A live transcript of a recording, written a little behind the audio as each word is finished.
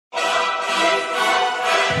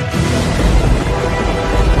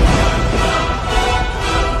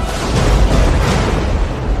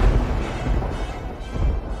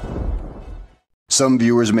Some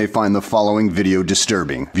viewers may find the following video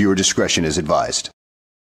disturbing. Viewer discretion is advised.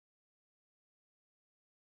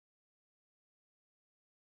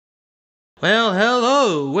 Well,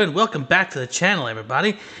 hello, and welcome back to the channel,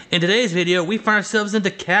 everybody. In today's video, we find ourselves in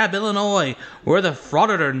DeKalb, Illinois, where the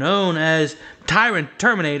Frauditor, known as Tyrant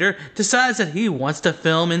Terminator, decides that he wants to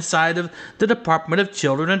film inside of the Department of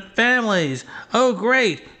Children and Families. Oh,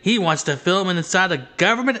 great! He wants to film inside a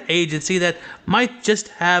government agency that might just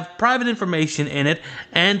have private information in it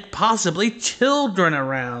and possibly children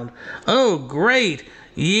around. Oh, great!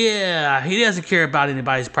 Yeah, he doesn't care about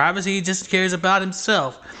anybody's privacy, he just cares about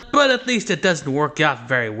himself. But at least it doesn't work out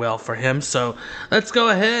very well for him, so let's go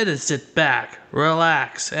ahead and sit back,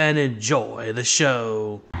 relax, and enjoy the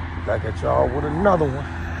show. Back at y'all with another one.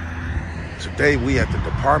 Today we at the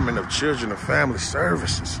Department of Children and Family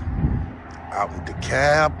Services out in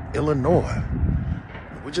DeKalb, Illinois.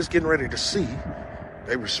 We're just getting ready to see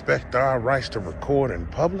they respect our rights to record in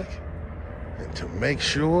public and to make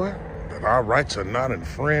sure that our rights are not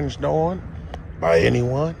infringed on by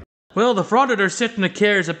anyone. Well, the Frauditor certainly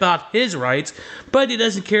cares about his rights, but he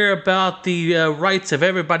doesn't care about the rights of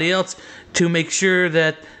everybody else to make sure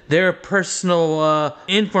that their personal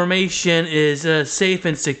information is safe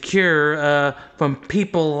and secure from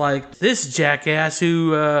people like this jackass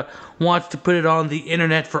who wants to put it on the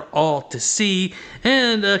internet for all to see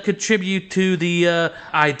and contribute to the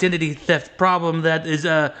identity theft problem that is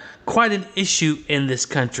quite an issue in this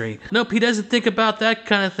country. Nope, he doesn't think about that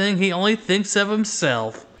kind of thing. He only thinks of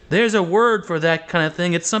himself. There's a word for that kind of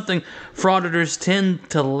thing. It's something frauditors tend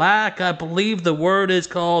to lack. I believe the word is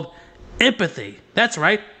called empathy. That's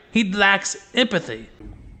right. He lacks empathy.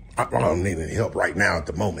 I don't need any help right now at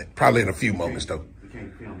the moment. Probably in a few moments, though. You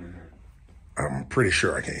can't film in here. I'm pretty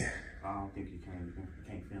sure I can. I don't think you can. You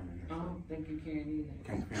can't film in here. I don't think you can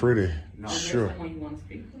either. I'm pretty sure. Someone you want to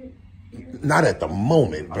speak with? Not at the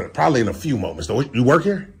moment, but probably in a few moments, though. You work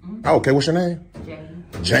here? Mm-hmm. Oh, okay. What's your name?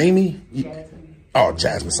 Jamie. Jamie? Oh,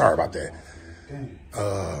 Jasmine. Sorry about that.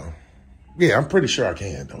 Yeah, I'm pretty sure I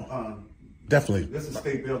can, though. Definitely. This is a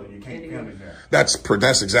state building. You can't film in there.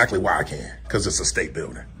 That's exactly why I can, because it's a state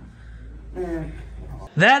building.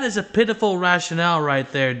 That is a pitiful rationale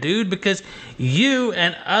right there, dude, because you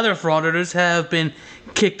and other frauditors have been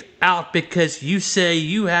kicked out because you say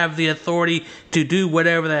you have the authority to do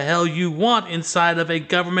whatever the hell you want inside of a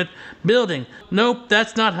government building. Nope,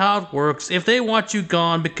 that's not how it works. If they want you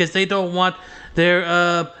gone because they don't want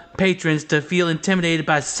their patrons to feel intimidated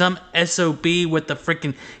by some SOB with the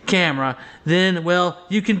freaking camera, then, well,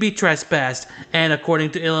 you can be trespassed. And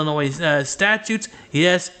according to Illinois statutes,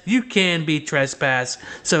 yes, you can be trespassed.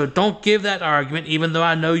 So don't give that argument, even though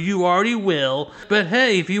I know you already will. But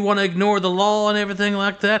hey, if you want to ignore the law and everything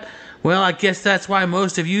like that, well, I guess that's why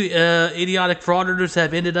most of you idiotic frauditors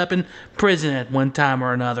have ended up in prison at one time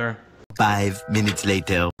or another. 5 minutes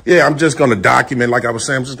later. Yeah, I'm just going to document, like I was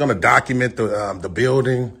saying, I'm just going to document the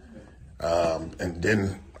building, and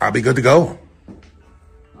then I'll be good to go.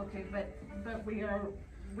 Okay, but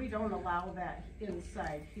we don't allow that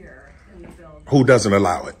inside here in the building. Who doesn't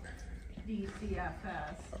allow it?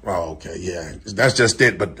 DCFS. Oh, okay, yeah, that's just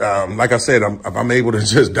it. But like I said, I'm able to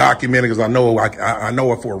just document it because I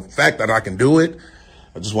know for a fact that I can do it.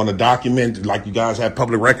 I just want to document, like you guys have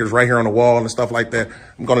public records right here on the wall and stuff like that.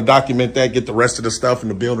 I'm going to document that, get the rest of the stuff in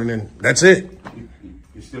the building, and that's it.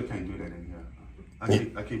 You still can't do that in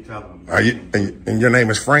here. I keep telling them. And your name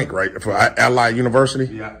is Frank, right? For Allied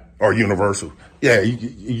University? Yeah. Or Universal? Yeah,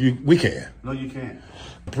 we can. No, you can't.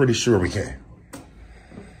 I'm pretty sure we can.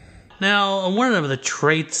 Now, one of the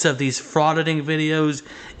traits of these frauditing videos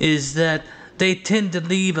is that they tend to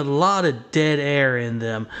leave a lot of dead air in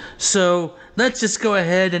them. So let's just go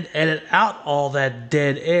ahead and edit out all that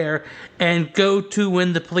dead air and go to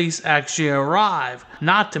when the police actually arrive.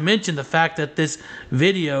 Not to mention the fact that this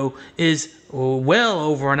video is well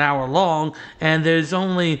over an hour long and there's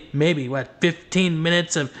only maybe, 15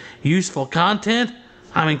 minutes of useful content?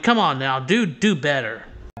 I mean, come on now, dude, do better.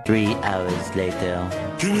 3 hours later.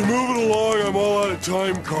 Can you move it along? I'm all out of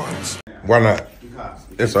time cards. Why not?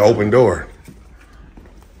 It's an open door.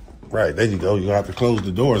 Right, there you go. You have to close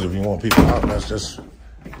the doors if you want people out. That's just,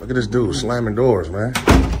 look at this dude slamming doors, man.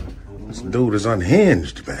 This dude is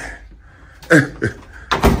unhinged, man.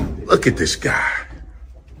 Look at this guy.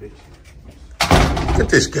 Look at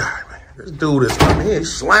this guy, man. This dude is unhinged,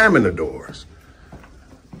 slamming the doors.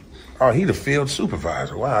 Oh, he the field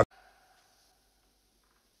supervisor. Wow.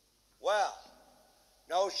 Well,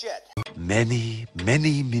 no shit. Many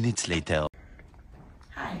minutes later.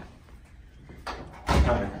 Hi.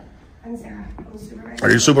 Hi. I'm Sarah. I'm a supervisor. Are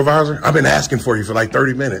you a supervisor? I've been asking for you for like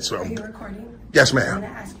 30 minutes. So. Are you recording? Yes, I'm ma'am.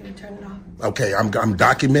 going to ask you to turn it off. Okay, I'm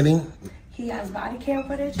documenting. He has body cam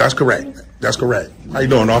footage? That's correct. That's correct. How you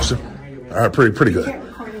doing, officer? All right, pretty good. You can't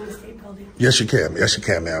record in the state building. Yes, you can. Yes, you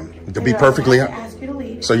can, ma'am. To be perfectly honest. I ask you to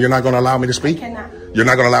leave. So you're not going to allow me to speak? I cannot. You're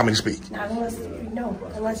not going to allow me to speak? Not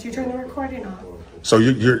unless you turn the recording off. So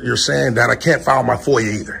you're saying that I can't file my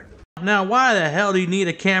FOIA either? Now, why the hell do you need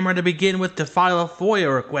a camera to begin with to file a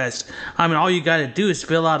FOIA request? I mean, all you got to do is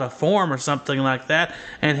fill out a form or something like that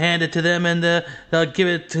and hand it to them, and they'll give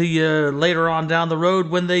it to you later on down the road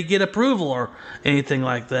when they get approval or anything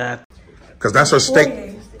like that. Because that's our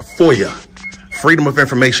state FOIA, Freedom of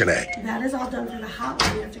Information Act. That is all done through the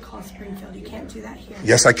hotline. You have to call Springfield. You can't do that here.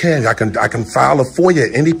 Yes, I can. I can file a FOIA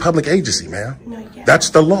at any public agency, ma'am. No, you can't. That's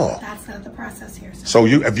the law. That's not the process here. So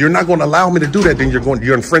if you're not going to allow me to do that, then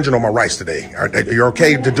you're infringing on my rights today. You're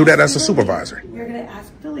okay to do that as a supervisor? You're going to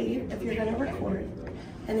ask to leave if you're going to record.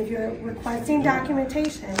 And if you're requesting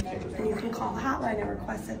documentation, then you can call the hotline and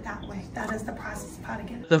request it that way. That is the process of how to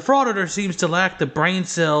get it. The frauditor seems to lack the brain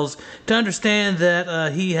cells to understand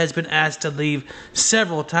that he has been asked to leave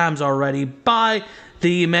several times already by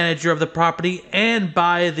the manager of the property and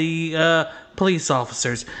by the police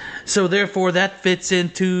officers. So therefore that fits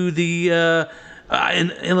into the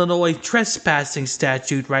in Illinois trespassing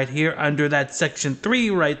statute right here under that section 3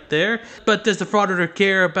 right there. But does the frauditor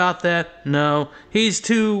care about that? No. He's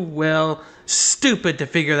too, well, stupid to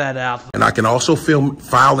figure that out. And I can also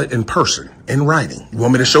file it in person, in writing. You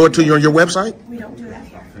want me to show it to you on your website? We don't do that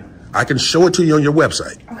here. I can show it to you on your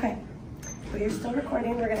website. Okay. But you're still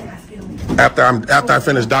recording. We're going to ask you to leave. After I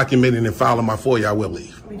finish documenting and filing my FOIA, I will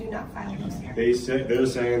leave. We do not file those here. They're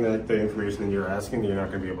saying that the information that you're asking, you're not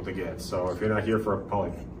going to be able to get. So if you're not here for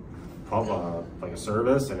like a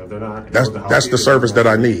service, and if they're not, that's the service that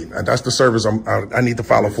I need. That's the service I need to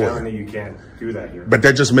file a FOIA. You can't do that here. But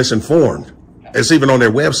they're just misinformed. It's even on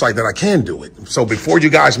their website that I can do it. So before you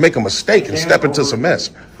guys make a mistake and step into some mess.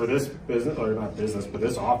 For this business, or not business, but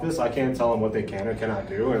this office, I can't tell them what they can or cannot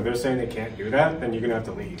do. And if they're saying they can't do that, then you're going to have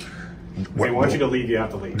to leave. If they want you to leave, you have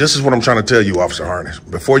to leave. This is what I'm trying to tell you, Officer Harness.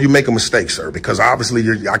 Before you make a mistake, sir, because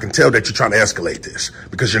obviously I can tell that you're trying to escalate this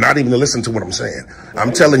because you're not even listening to what I'm saying. Okay.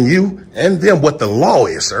 I'm telling you and them what the law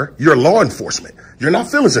is, sir. You're law enforcement. You're not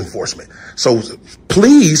feelings enforcement. So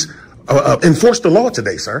please enforce the law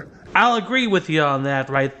today, sir. I'll agree with you on that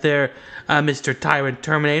right there, Mr. Tyrant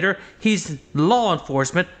Terminator. He's law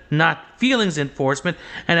enforcement, not feelings enforcement.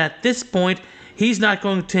 And at this point, he's not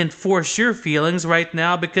going to enforce your feelings right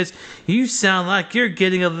now because you sound like you're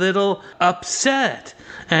getting a little upset.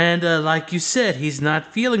 And like you said, he's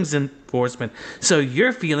not feelings enforcement. So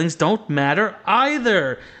your feelings don't matter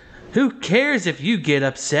either. Who cares if you get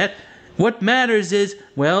upset? What matters is,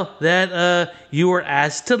 well, that you were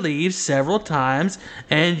asked to leave several times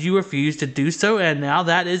and you refused to do so, and now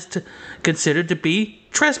that is considered to be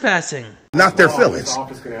trespassing. Not their feelings. The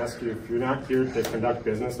office can ask you if you're not here to conduct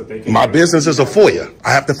business that they can. My business is a FOIA.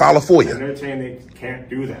 I have to file a FOIA. And they're saying they can't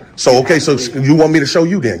do that. So, okay, so you want me to show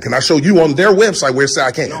you then? Can I show you on their website where it says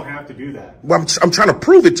I can't? You don't have to do that. Well, I'm trying to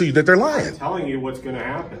prove it to you that they're lying. I'm telling you what's going to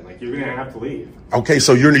happen. Like, you're going to have to leave. Okay,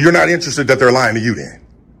 so you're not interested that they're lying to you then?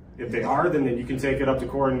 If they are, then you can take it up to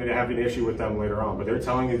court and have an issue with them later on. But they're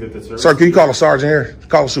telling you that the service... Sir, can you call a sergeant here?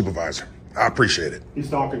 Call a supervisor. I appreciate it.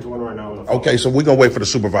 He's talking to one right now. Okay, so we're going to wait for the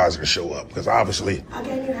supervisor to show up because obviously...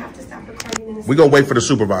 Again, you have to stop recording. We're going to wait for the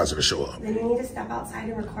supervisor to show up. Then you need to step outside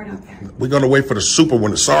and record out there. We're going to wait for the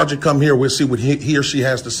when the sergeant come here, we'll see what he or she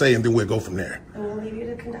has to say, and then we'll go from there. And we'll leave you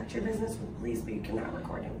to conduct your business with police, but you cannot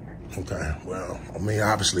record in here. Okay, well, I mean,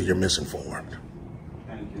 obviously you're misinformed.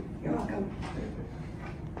 Thank you. You're welcome.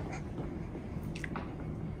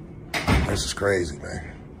 This is crazy,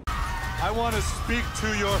 man. I want to speak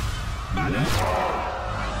to your manager.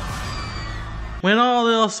 When all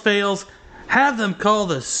else fails, have them call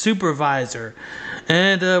the supervisor.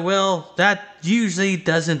 And, well, that usually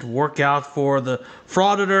doesn't work out for the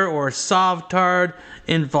frauditor or sovtard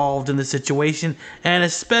involved in the situation. And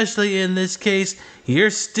especially in this case, you're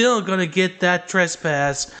still going to get that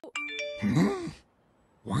trespass.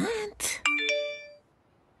 What?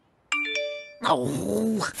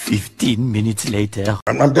 Oh, 15 minutes later.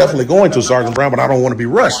 I'm definitely going to, Sergeant Brown, but I don't want to be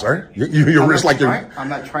rushed, sir. You're risk like you're... I'm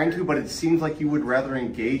not trying to, but it seems like you would rather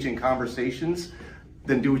engage in conversations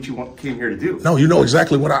than do what you came here to do. No, you know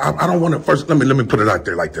exactly what I don't want to... First, let me put it out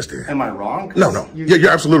there like this, then. Am I wrong? No.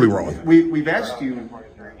 You're absolutely wrong. We've asked you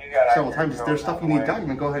several times, if there's stuff you need to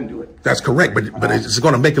document, go ahead and do it. That's correct, but it's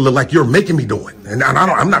going to make it look like you're making me do it. And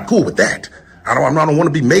I'm not cool with that. I don't want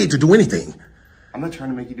to be made to do anything. I'm not trying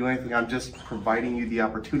to make you do anything. I'm just providing you the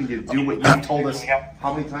opportunity to do what you told us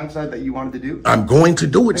how many times that you wanted to do. I'm going to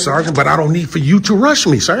do it, Sergeant, but I don't need for you to rush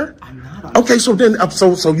me, sir. I'm not. Okay, so then,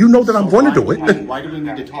 so you know that I'm going to do it. Why do we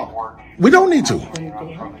need to talk? We don't need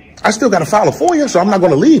to. I still got to file a FOIA, so I'm not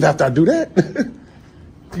going to leave after I do that.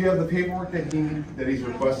 Do you have the paperwork that he's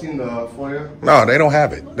requesting, the FOIA? No, they don't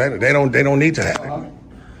have it. They don't need to have it.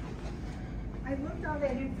 I looked all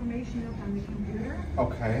that information up on the computer.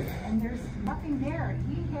 Okay. And there's nothing there.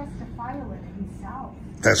 He has to file it himself.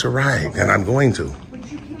 That's right, and I'm going to. But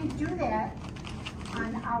you can't do that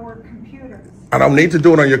on our computers. I don't need to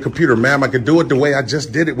do it on your computer, ma'am. I can do it the way I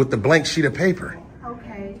just did it with the blank sheet of paper.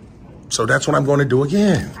 Okay. So that's what I'm going to do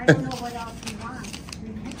again. I don't know what else you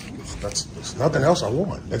want. There's nothing else I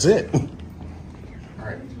want. That's it. All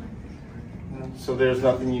right. So there's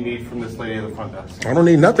nothing you need from this lady at the front desk? I don't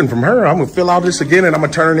need nothing from her. I'm going to fill out this again, and I'm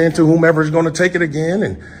going to turn it into whomever is going to take it again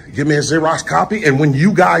and give me a Xerox copy. And when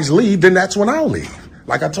you guys leave, then that's when I'll leave.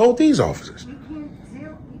 Like I told these officers. You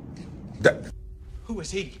can't Who is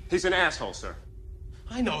he? He's an asshole, sir.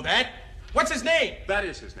 I know that. What's his name? That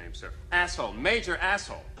is his name, sir. Asshole. Major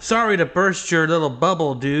asshole. Sorry to burst your little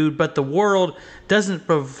bubble, dude, but the world doesn't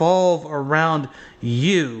revolve around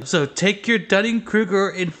you. So take your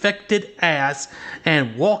Dunning-Kruger infected ass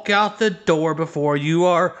and walk out the door before you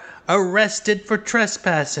are arrested for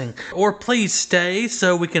trespassing. Or please stay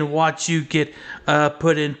so we can watch you get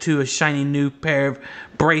put into a shiny new pair of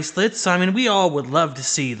bracelets. I mean, we all would love to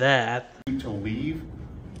see that. To leave?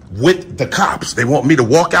 With the cops. They want me to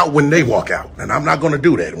walk out when they walk out. And I'm not going to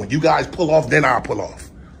do that. When you guys pull off, then I'll pull off.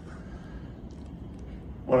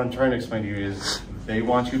 What I'm trying to explain to you is they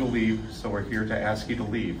want you to leave, so we're here to ask you to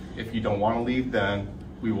leave. If you don't want to leave, then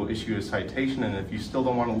we will issue a citation. And if you still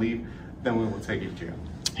don't want to leave, then we will take you to jail.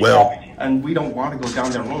 Well, and we don't want to go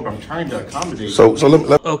down that road. I'm trying to accommodate.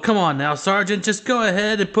 Oh, come on now, Sergeant. Just go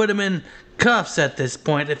ahead and put him in cuffs at this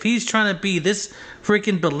point. If he's trying to be this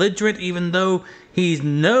freaking belligerent, even though he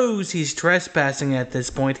knows he's trespassing at this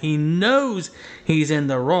point, he knows he's in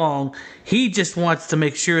the wrong, he just wants to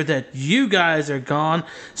make sure that you guys are gone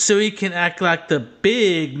so he can act like the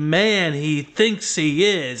big man he thinks he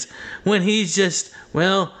is, when he's just,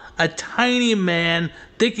 well, a tiny man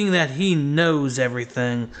thinking that he knows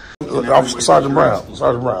everything. Sergeant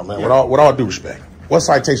Brown, man, with all due respect, what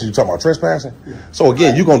citation you talking about? Trespassing? So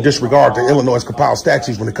again, you're going to disregard the Illinois compiled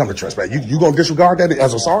statutes when it comes to trespass. You going to disregard that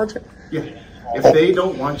as a sergeant? Yeah. If they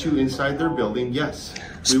don't want you inside their building, yes,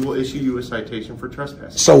 we will issue you a citation for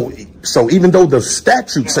trespassing. So even though the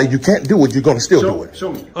statutes say you can't do it, you're going to still do it?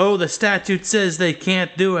 Show me. Oh, the statute says they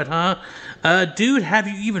can't do it, huh? Dude, have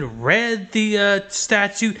you even read the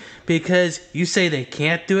statute? Because you say they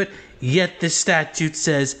can't do it, yet the statute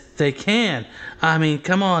says they can. I mean,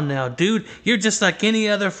 come on now, dude. You're just like any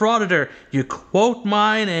other frauditor. You quote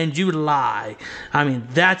mine and you lie. I mean,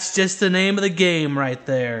 that's just the name of the game right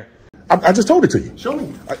there. I just told it to you. Show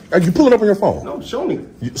me. You pull it up on your phone. No, show me.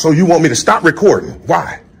 So you want me to stop recording?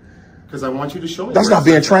 Why? Because I want you to show me. That's not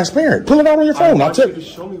being transparent. Pull it out on your phone. I want you to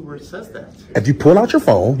show me where it says that. If you pull out your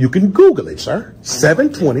phone, you can Google it, sir.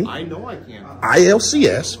 720. I know I can.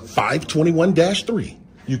 ILCS 521-3.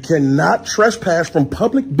 You cannot trespass from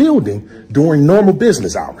public building during normal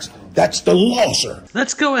business hours. That's the law, sir.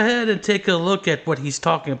 Let's go ahead and take a look at what he's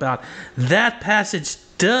talking about. That passage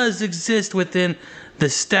does exist within the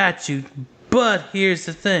statute, but here's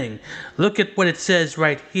the thing. Look at what it says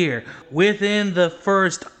right here. Within the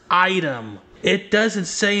first item, it doesn't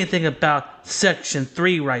say anything about section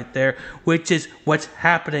 3 right there, which is what's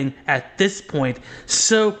happening at this point.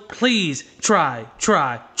 So please try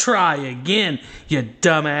again, you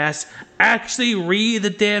dumbass. Actually read the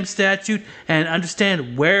damn statute and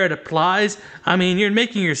understand where it applies. I mean, you're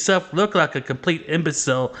making yourself look like a complete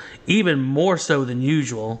imbecile, even more so than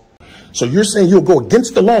usual. So you're saying you'll go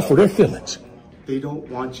against the law for their feelings? They don't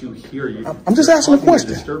want you here. I'm just asking a question.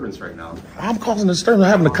 Disturbance right now. I'm causing a disturbance.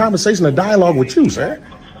 I'm having a conversation, a dialogue with you, sir.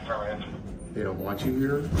 They don't want you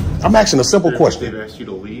here. I'm asking a simple question. They've asked you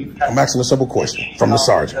to leave. I'm asking a simple question from the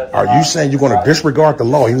sergeant. Are you saying you're going to disregard the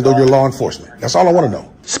law even though you're law enforcement? That's all I want to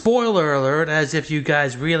know. Spoiler alert, as if you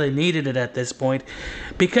guys really needed it at this point.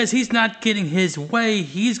 Because he's not getting his way,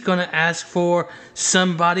 he's going to ask for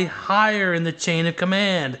somebody higher in the chain of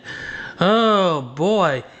command. Oh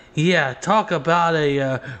boy. Yeah, talk about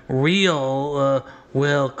a real,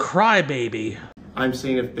 well, crybaby. I'm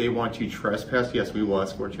saying if they want you trespassed, yes, we will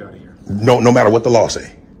escort you out of here. No matter what the law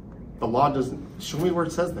say. The law doesn't. Show me where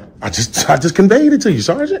it says that. I just conveyed it to you,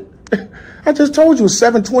 Sergeant. I just told you it's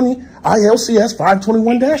 720 ILCS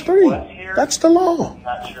 521-3. That's the law.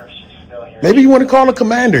 Maybe you want to call a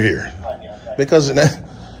commander here, because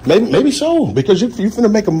Maybe so, because you're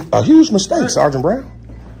finna make a huge mistake, Sergeant Brown.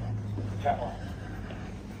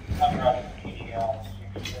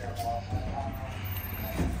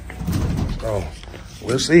 Oh,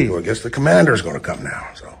 we'll see. Well, I guess the commander's gonna come now,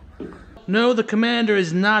 so. No, the commander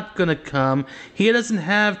is not gonna come. He doesn't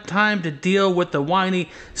have time to deal with the whiny,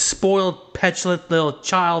 spoiled, petulant little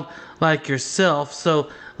child like yourself. So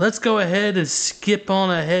let's go ahead and skip on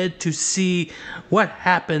ahead to see what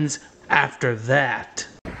happens after that.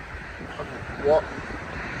 Well,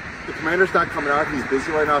 the commander's not coming out. He's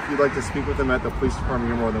busy right now. If you'd like to speak with him at the police department,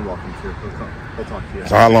 you're more than welcome to. He'll talk to you.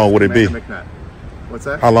 So how long would it be? McNatt. What's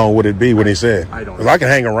that? How long would it be when he said? I don't know. Because I can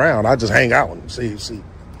hang around. I just hang out and see if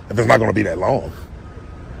it's not going to be that long.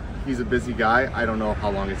 He's a busy guy. I don't know how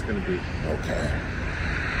long it's going to be.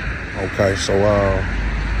 Okay.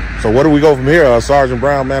 So where do we go from here, Sergeant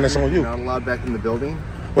Brown? Man, it's on you. You're not allowed back in the building.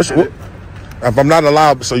 If I'm not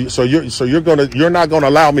allowed, so you're not going to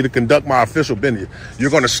allow me to conduct my official business.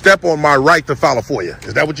 You're going to step on my right to file a FOIA.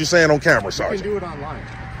 Is that what you're saying on camera, Sergeant? You can do it online.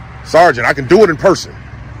 Sergeant, I can do it in person.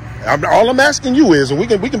 All I'm asking you is, and we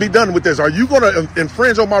can be done with this. Are you going to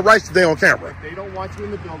infringe on my rights today on camera? If they don't want you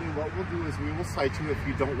in the building, what we'll do is we will cite you. If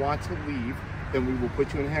you don't want to leave, then we will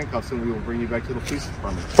put you in handcuffs and we will bring you back to the police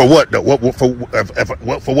department. For what?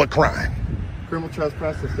 For what crime? Criminal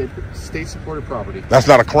trespass to state-supported property. That's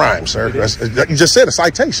not a crime, sir. You just said a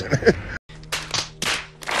citation.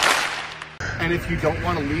 And if you don't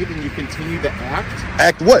want to leave and you continue to act...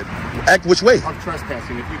 Act what? Act which way? Of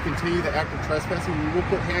trespassing. If you continue the act of trespassing, we will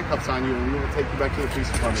put handcuffs on you and we will take you back to the police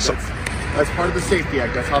department. That's part of the Safety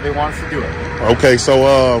Act. That's how they want us to do it. Okay,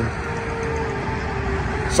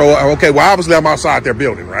 okay, well, obviously I'm outside their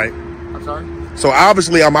building, right? I'm sorry? So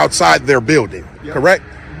obviously I'm outside their building, yep. Correct?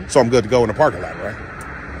 Mm-hmm. So I'm good to go in the parking lot, right?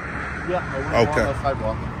 Yeah. Okay. On the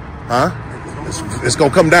sidewalk. Huh? It's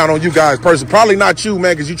going to come down on you guys personally. Probably not you,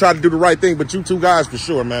 man, because you try to do the right thing, but you two guys for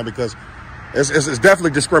sure, man, because it's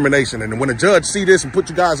definitely discrimination. And when a judge see this and put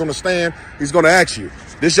you guys on the stand, he's going to ask you.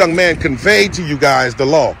 This young man conveyed to you guys the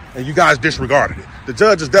law, and you guys disregarded it. The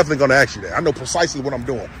judge is definitely going to ask you that. I know precisely what I'm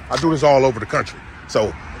doing. I do this all over the country.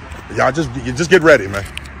 So y'all just get ready, man.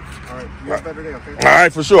 All right. You have a better day, okay? All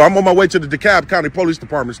right, for sure. I'm on my way to the DeKalb County Police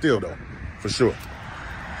Department still, though, for sure.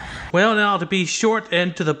 Well, now, to be short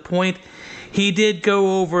and to the point, he did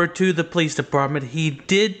go over to the police department. He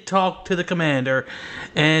did talk to the commander,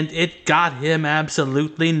 and it got him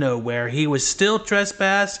absolutely nowhere. He was still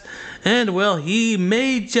trespassed, and, well, he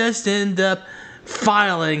may just end up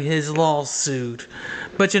filing his lawsuit.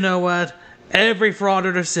 But you know what? Every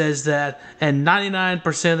frauditor says that, and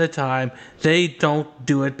 99% of the time, they don't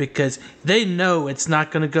do it because they know it's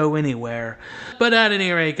not going to go anywhere. But at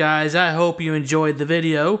any rate, guys, I hope you enjoyed the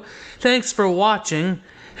video. Thanks for watching,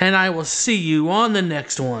 and I will see you on the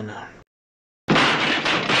next one.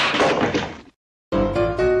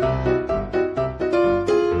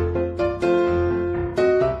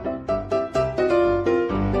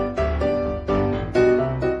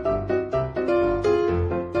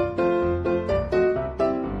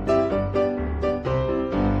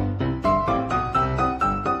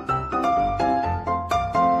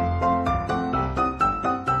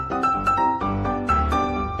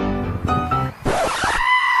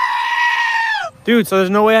 Dude, so there's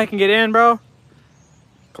no way I can get in, bro?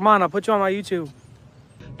 Come on, I'll put you on my YouTube.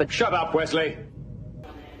 But shut up, Wesley.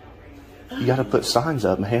 You gotta put signs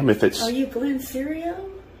up, ma'am, if it's... Are you Glenn Serio?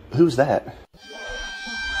 Who's that?